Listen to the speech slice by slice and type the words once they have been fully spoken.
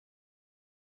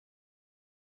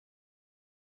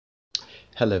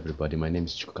Hello everybody, my name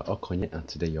is Chuka Okonye and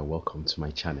today you're welcome to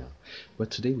my channel.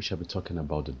 But today we shall be talking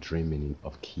about the dream meaning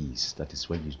of keys. That is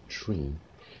when you dream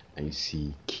and you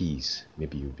see keys.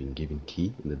 Maybe you've been given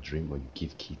key in the dream, or you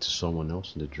give key to someone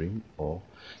else in the dream, or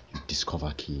you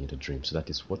discover key in the dream. So that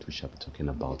is what we shall be talking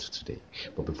about today.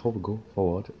 But before we go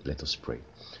forward, let us pray.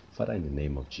 Father, in the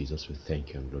name of Jesus, we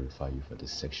thank you and glorify you for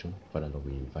this section. Father, Lord,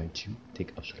 we invite you,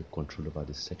 take absolute control over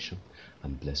this section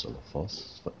and bless all of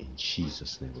us. For in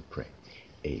Jesus' name we pray.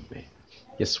 Amen.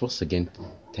 Yes, once again,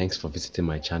 thanks for visiting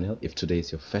my channel. If today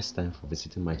is your first time for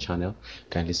visiting my channel,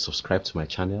 kindly subscribe to my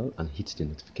channel and hit the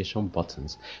notification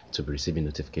buttons to be receiving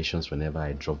notifications whenever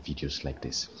I drop videos like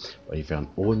this. But if you're an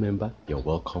old member, you're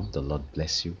welcome. The Lord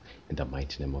bless you in the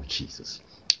mighty name of Jesus.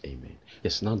 Amen.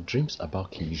 Yes, now dreams about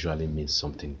keys usually means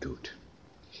something good.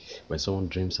 When someone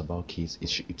dreams about keys,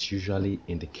 it usually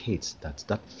indicates that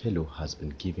that fellow has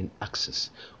been given access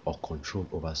or control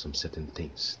over some certain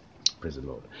things. Praise the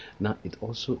Lord. Now, it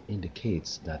also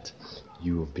indicates that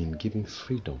you have been given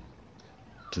freedom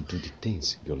to do the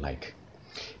things you like.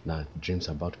 Now, dreams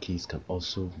about keys can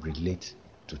also relate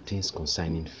to things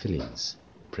concerning feelings.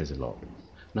 Praise the Lord.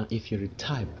 Now, if you're a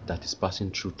type that is passing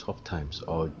through tough times,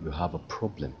 or you have a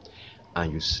problem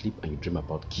and you sleep and you dream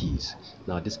about keys,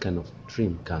 now this kind of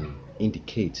dream can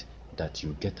indicate that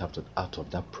you get out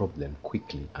of that problem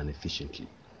quickly and efficiently.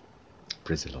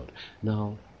 Praise the Lord.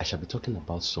 Now, I shall be talking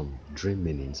about some dream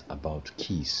meanings about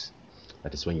keys.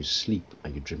 That is when you sleep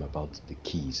and you dream about the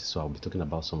keys. So I'll be talking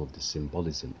about some of the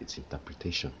symbolism, its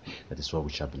interpretation. That is what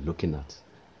we shall be looking at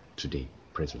today.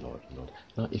 Praise the Lord.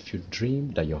 Now, if you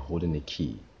dream that you're holding a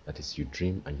key, that is, you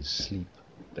dream and you sleep.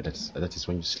 That is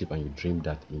when you sleep and you dream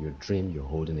that in your dream you're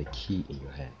holding a key in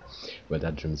your hand. Well,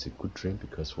 that dream is a good dream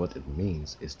because what it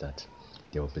means is that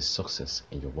there will be success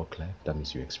in your work life. That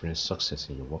means you experience success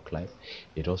in your work life.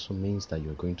 It also means that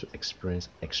you're going to experience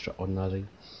extraordinary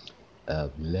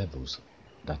levels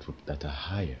that are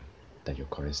higher than your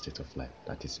current state of life.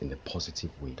 That is in a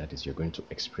positive way. That is, you're going to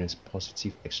experience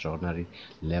positive, extraordinary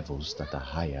levels that are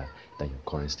higher than your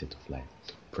current state of life.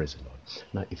 Praise the Lord.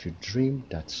 Now, if you dream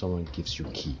that someone gives you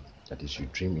key, that is, you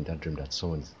dream in that dream that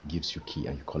someone gives you key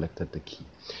and you collected the key,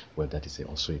 well, that is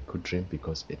also a good dream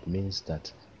because it means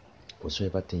that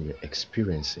whatsoever thing you're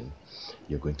experiencing,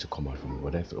 you're going to come out from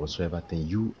it. Whatsoever thing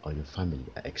you or your family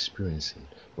are experiencing,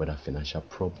 whether financial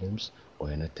problems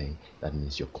or anything, that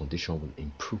means your condition will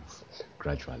improve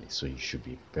gradually. So you should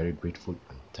be very grateful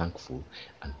and thankful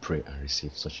and pray and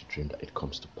receive such a dream that it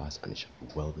comes to pass and it shall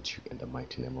be well with you in the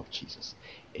mighty name of Jesus.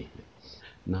 Amen.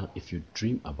 Now, if you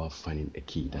dream about finding a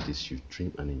key, that is, you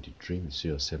dream and in the dream you see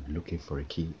yourself looking for a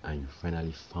key and you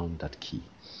finally found that key,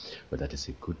 well, that is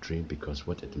a good dream because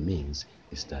what it means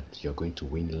is that you're going to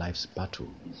win life's battle.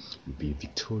 You'll be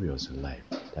victorious in life.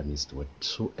 That means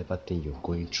whatsoever thing you're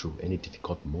going through, any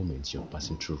difficult moments you're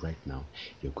passing through right now,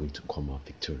 you're going to come out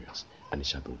victorious and it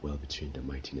shall be well with you in the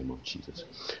mighty name of Jesus.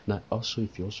 Now, also,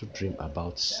 if you also dream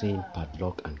about seeing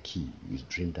padlock and key, you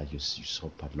dream that you saw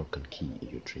padlock and key in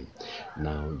your dream.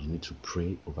 Now, you need to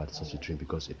pray over such a dream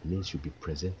because it means you'll be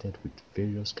presented with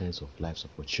various kinds of life's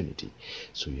opportunity.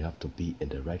 So you have to be in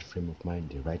the right frame of mind,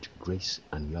 the right grace,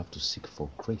 and you have to seek for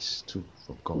grace too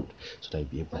from God so that you'll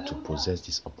be able to possess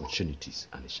these opportunities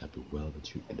and it shall be well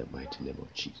with you in the mighty name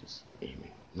of Jesus.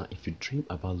 Amen. Now, if you dream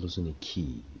about losing a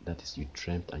key, that is, you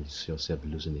dreamt and you see yourself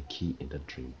losing a key in the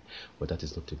dream, well, that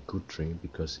is not a good dream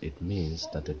because it means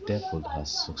that the devil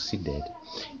has succeeded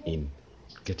in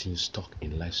getting you stuck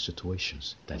in life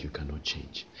situations that you cannot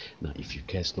change. Now, if your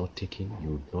care is not taken, you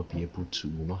will not be able to,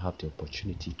 you will not have the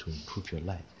opportunity to improve your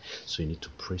life. So you need to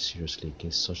pray seriously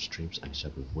against such dreams and it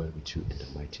shall be well with you in the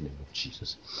mighty name of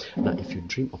Jesus. Now, if you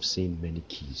dream of seeing many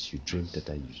keys, you dream that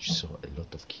you saw a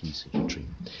lot of keys in your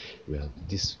dream, well,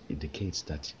 this indicates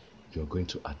that you're going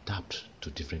to adapt to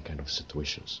different kind of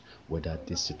situations, whether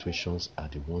these situations are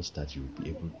the ones that you will be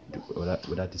able to,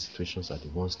 whether these situations are the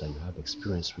ones that you have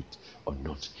experience with or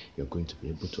not. You're going to be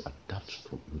able to adapt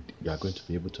you are going to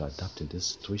be able to adapt in these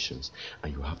situations,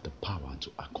 and you have the power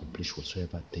to accomplish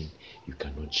whatsoever thing you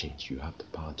cannot change. You have the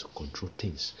power to control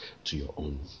things to your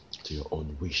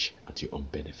own wish and to your own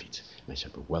benefit. And I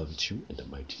shall be well with you in the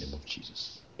mighty name of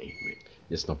Jesus. Amen.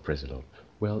 Yes, not praise the Lord.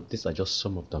 Well, these are just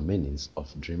some of the meanings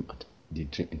of the dream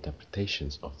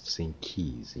interpretations of seeing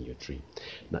keys in your dream.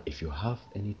 Now, if you have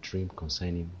any dream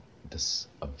concerning this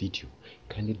video,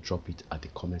 kindly drop it at the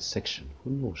comment section.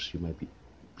 Who knows, you might be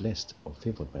blessed or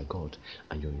favored by God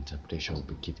and your interpretation will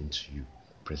be given to you.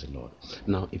 Praise the Lord.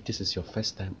 Now, if this is your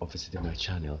first time of visiting my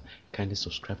channel, kindly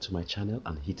subscribe to my channel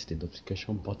and hit the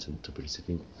notification button to be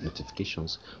receiving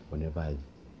notifications whenever I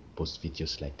post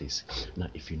videos like this. Now,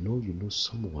 if you know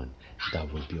someone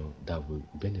that will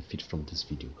benefit from this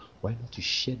video, why not you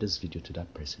share this video to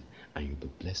that person, and you'll be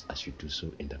blessed as you do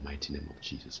so in the mighty name of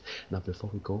Jesus. Now, before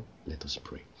we go, let us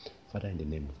pray. Father, in the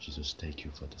name of Jesus, thank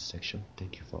you for this section.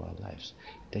 Thank you for our lives.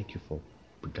 Thank you for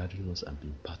gathering us and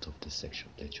being part of this section.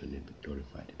 Let your name be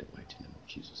glorified in the mighty name of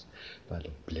Jesus. Father,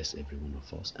 bless every one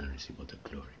of us and receive all the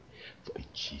glory. For in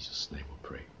Jesus' name we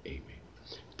pray. Amen.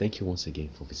 Thank you once again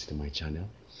for visiting my channel.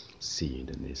 See you in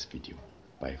the next video.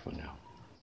 Bye for now.